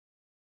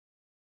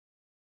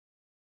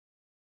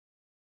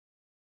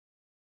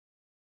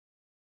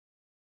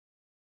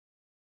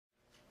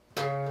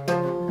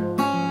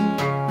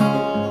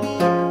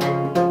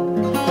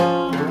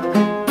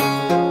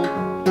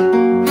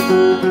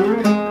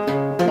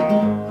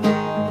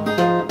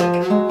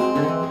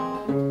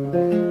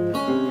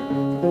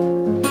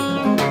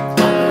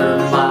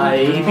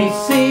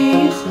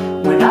ABCs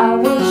when I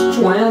was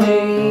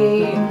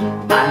 20.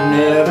 I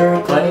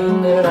never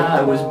claimed that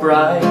I was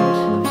bright,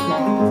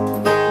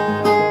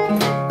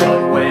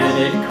 but when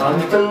it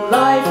comes to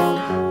life,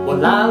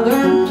 well, I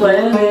learned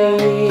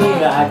plenty.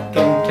 I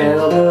can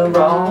tell the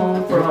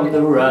wrong from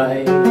the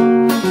right.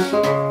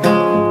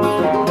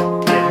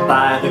 Live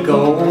by the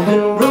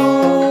golden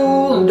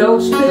rule and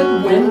don't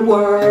spit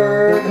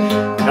windward.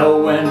 Know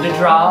when to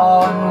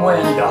draw and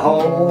when to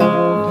hold,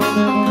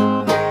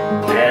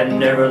 and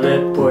never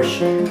let push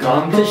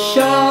come to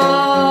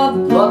shove.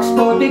 Luck's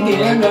for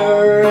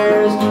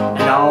beginners,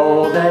 and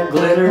all that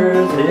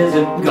glitters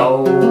isn't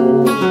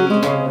gold.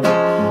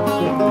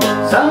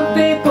 Some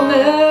people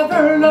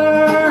never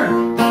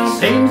learn,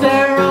 seems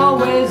they're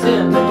always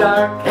in the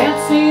dark. Can't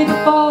see the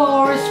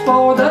forest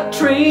for the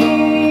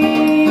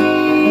trees.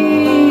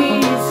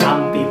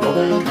 Some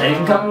people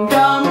think I'm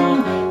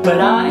dumb, but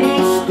I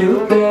ain't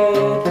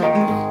stupid.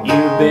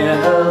 You've been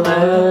a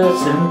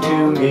lesson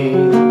to me.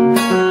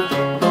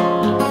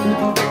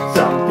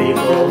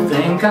 People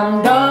think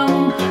I'm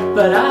dumb,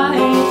 but I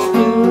ain't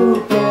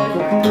stupid.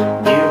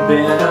 You've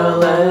been a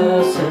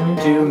lesson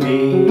to me.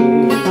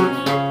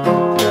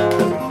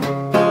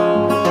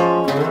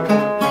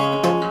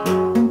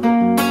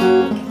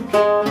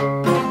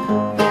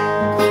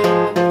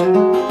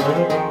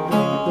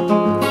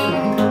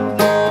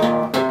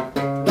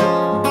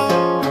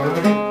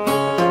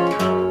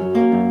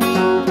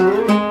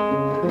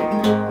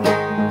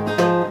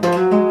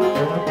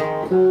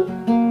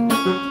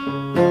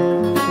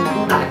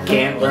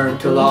 Can't learn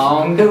to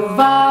long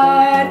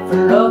divide for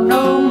love,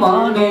 no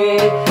money.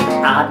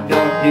 I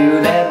don't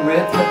do that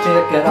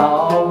arithmetic at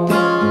all.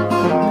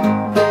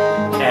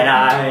 And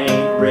I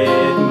ain't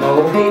read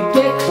Moby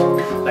Dick,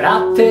 but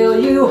I'll tell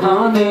you,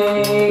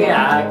 honey,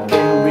 I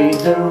can read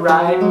the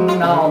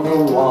writing on the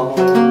wall.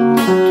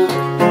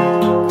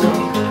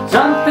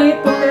 Some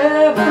people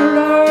never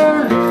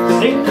learn,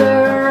 seem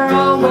they're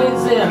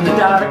always in the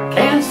dark.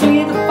 Can't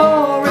see the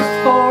forest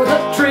for the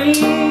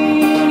trees.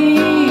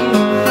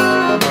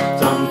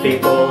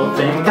 People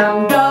think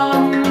I'm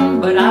dumb,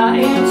 but I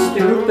ain't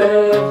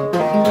stupid.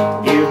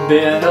 You've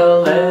been a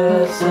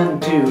lesson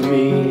to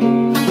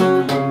me.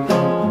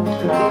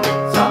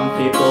 Some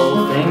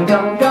people think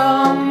I'm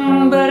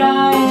dumb, but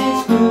I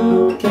ain't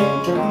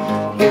stupid.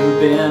 You've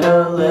been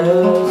a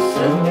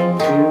lesson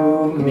to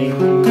me.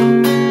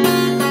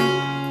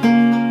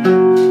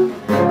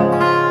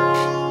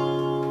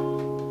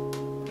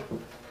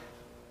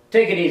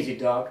 Take it easy,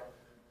 dog.